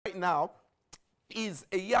now is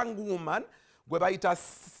a young woman, gwebaita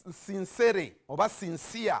sincere, oba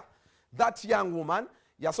sincere. That young woman,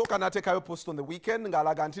 yasoka natekayo post on the weekend,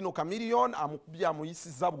 ngalaga ntino Chameleone, amukubia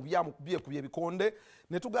muisiza, amukubia kubia bikonde.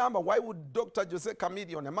 Netugamba, why would Dr. Jose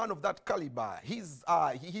Chameleone, a man of that caliber, he's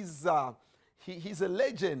a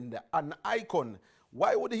legend, an icon.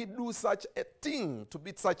 Why would he do such a thing to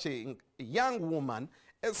beat such a young woman,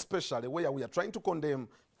 especially where we are trying to condemn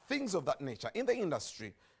things of that nature in the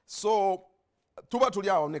industry? So, Tuba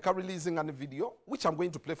Tulia Oneka releasing a video, which I'm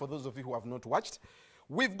going to play for those of you who have not watched.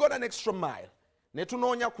 We've got an extra mile.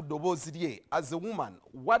 Netunonya kudobozidie as a woman,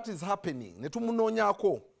 what is happening? Netumunonya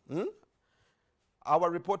ko. Our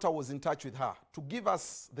reporter was in touch with her to give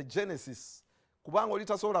us the genesis. Kubango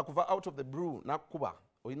lita sola kuva out of the blue na kuba.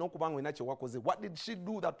 What did she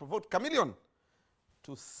do that provoked Chameleone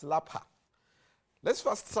to slap her? Let's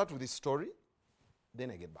first start with this story,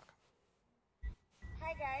 then I get back.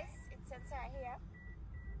 Hi guys, it's Sansa here.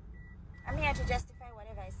 I'm here to justify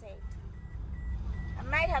whatever I said. I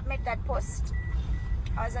might have made that post.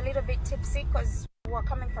 I was a little bit tipsy because we were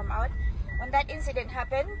coming from out. When that incident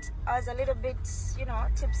happened, I was a little bit,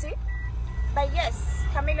 tipsy. But yes,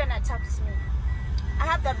 Chameleone attacked me. I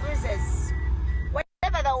have the bruises.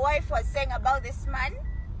 Whatever the wife was saying about this man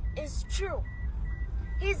is true.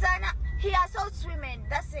 He assaults women,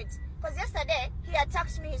 that's it. Because yesterday, he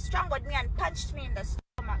attacked me, he strangled me and punched me in the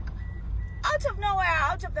stomach. Out of nowhere,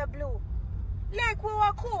 out of the blue. Like, we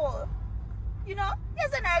were cool.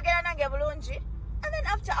 Yes, and then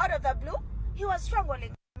after, out of the blue, he was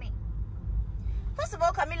strangling me. First of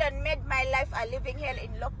all, Chameleone made my life a living hell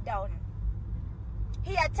in lockdown.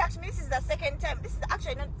 He attacked me. This is the second time. This is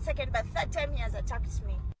actually not second, but third time he has attacked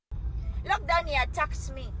me. Lockdown, he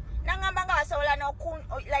attacked me.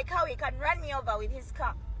 Like how he can run me over with his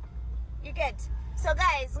car. You get? So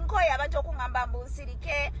guys,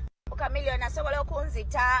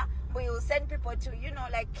 we will send people to,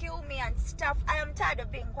 kill me and stuff. I am tired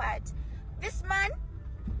of being quiet. This man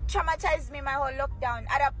traumatized me my whole lockdown.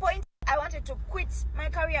 At a point, I wanted to quit my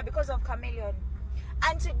career because of Chameleone.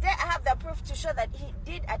 And today, I have the proof to show that he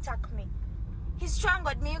did attack me. He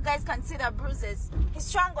strangled me. You guys can see the bruises. He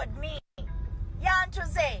strangled me. Yeah, and to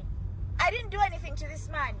say, I didn't do anything to this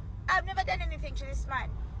man. I've never done anything to this man.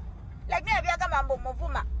 Like, the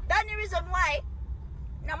only reason why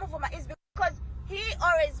Namuvuma is because he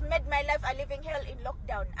always made my life a living hell in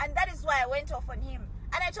lockdown. And that is why I went off on him.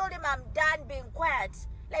 And I told him I'm done being quiet.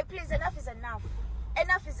 Like, please, enough is enough.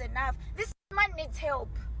 Enough is enough. This man needs help.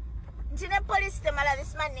 This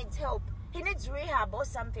man needs help. He needs rehab or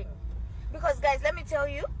something. Because, guys, let me tell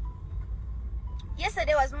you,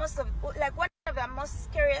 yesterday was one of the most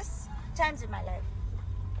scariest times in my life.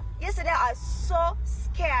 Yesterday, I was so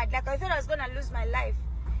scared. Like, I thought I was going to lose my life.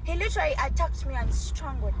 He literally attacked me and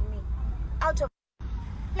strangled me. Out of...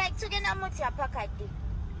 Like, for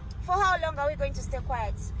how long are we going to stay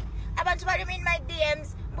quiet? Abantu bari in my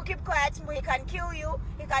DMs, we keep quiet, he can kill you,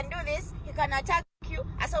 he can do this, he can attack you.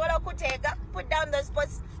 Put down those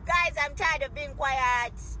posts. Guys, I'm tired of being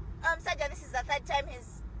quiet. Saja, this is the third time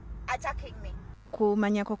he's attacking me.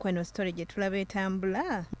 Kumanyako kweno story je tulabe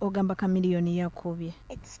tambula ogamba Chameleone yakubye.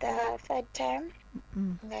 It's the third time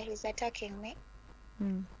that he's attacking me.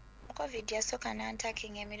 Ko video soka na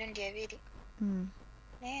attacking emirundi ebiri.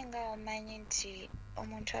 Naye nga omanyi nti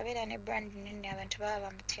omuntu abeera ne brand nene abantu baba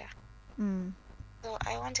bamutya. So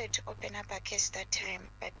I wanted to open up a case that time,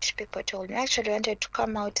 but people told me I actually wanted to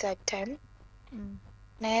come out that time.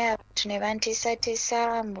 Naye abantu ne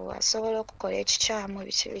bantiisatiisa mbu asobola okukola ekikyamu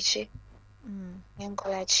biki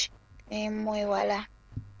nenkola ki nemwewala.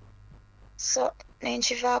 So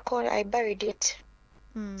nenkivaako, I buried it.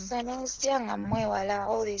 So nenzija nga mwewala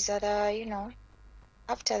all these other,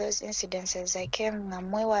 after those incidences I came nga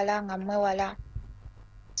mwewala.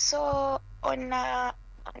 So on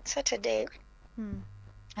Saturday,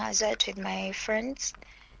 I was out with my friends.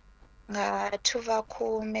 Nga tuva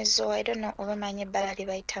ku mezo, I don't know oba manye balali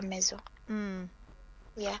baita mezo.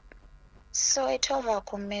 Yeah. So etova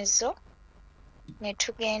ku mezo ne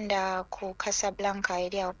tugenda ku Casablanca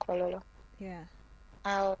eri akololo. Yeah.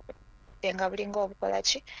 Benga bulingo obukola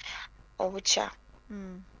ki obucha.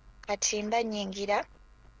 Kati mba nyingira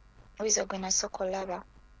wizo gwena soko laba.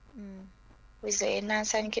 Wizo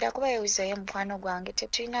enansanikira kuba wizo ye mukwano gwange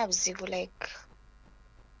tetulina buzibu, like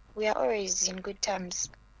we are always in good terms.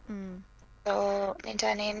 So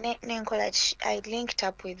I linked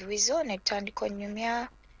up with Wizo netandika onyumya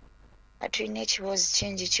atulina ekibuuzi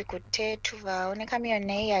kingi kikutte tuvaawo ne Chameleone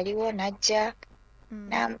naye yaliwo najja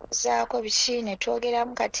nambuzaako biki ne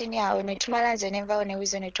twogeramu katini awo ne tumala nze ne nvaawo ne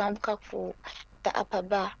Wizo ne twambuka ku the upper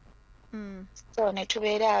bar So ne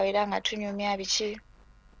tubeera awo era nga tunyumya biki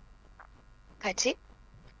kati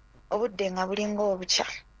obudde nga bulinga obukya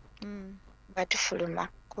nga tufuluma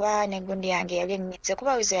kuba ne gundi yange yali ennyitse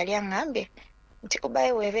kuba wizo yali aŋŋambye nti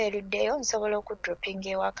kubayo weeba eruddeyo nsobola okudropinga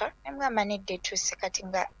ewaka ne mugamba nedda etuuse kati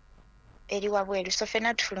nga eri wabweru so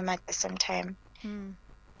ffenna tufuluma at the same time.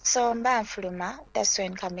 So mba nfuluma, that's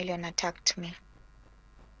when Chameleone attacked me.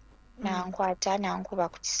 Nankwata nankuba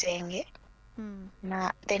ku kisenge.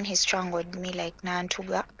 Then he strangled me like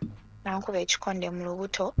nantuga. Nankuba ekikonde mu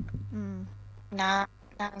lubuto. Na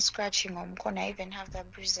scratching omukono. I even have the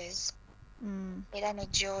bruises. Era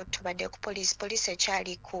nejo tubadde ku police. Police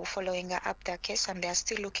ekyali ku following up the case and they are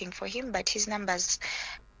still looking for him, but his numbers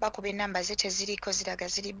bakuba numbers teziriko ziraga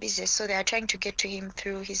ziri busy, so they are trying to get to him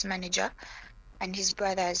through his manager and his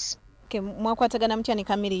brothers. Okay, mwakwatagana mutya ne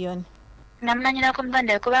Chameleone? Namanyirako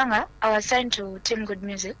muganda kubanga I was signed to Team Good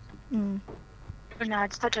Music. And I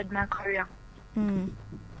had started my career.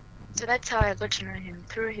 So that's how I got to know him,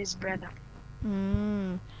 through his brother.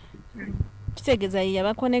 Kitegeeza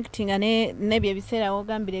yaba connectinga nebyo ebiseera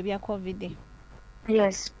ogambira ebya COVID.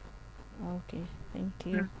 Yes. Okay, thank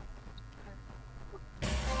you.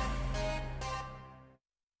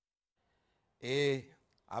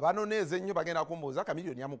 Abanoneeze ennyo bagenda kumbuuza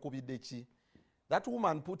Chameleone yamukubidde ki. That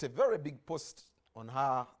woman put a very big post on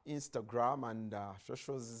her Instagram and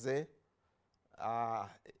socials ze.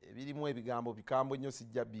 Ebirimu ebigambo bikambwe nnyo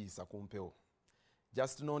sijja biyisa ku mpewo.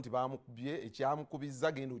 Just know nti bamukubye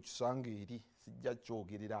ekyamukubizza genda okisanga eri. Sijja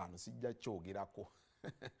kyogerera ano, sijja kyogerako.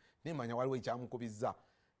 Nemanya waliwo ekyamukubizza.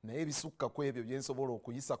 Naye ebisukka ku ebyo bye nsobola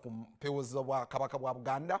okuyisa ku mpewo z'Obwakabaka bwa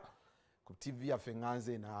Buganda. Ku TV yaffe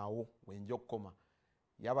nganze naawo wenja okukoma.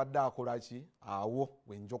 Yabadde akola ki? Awo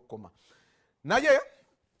wenja okukoma. Naye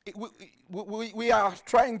we are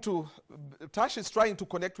trying to, Tash is trying to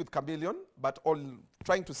connect with Chameleone, but all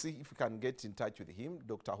trying to see if we can get in touch with him,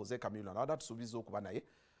 Dr. Jose Chameleone. Now that's subizo okuba naye.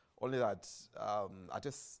 Only that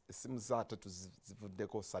ate simuza ate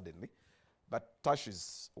tuzivuddeko suddenly. But Tash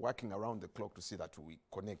is working around the clock to see that we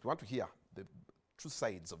connect. We want to hear the two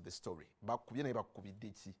sides of the story. Bakubye naye bakubidde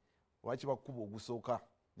ki? Lwaki bakuba ogusooka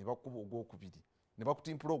ne bakuba ogwokubiri ne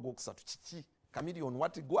bakutimpula ogwokusatu kiki? Chameleone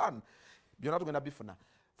what gwan? Byonna tugenda bifuna.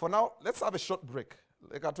 For now, let's have a short break.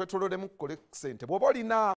 Leka twetololemu kukole sente. Bw'oba olina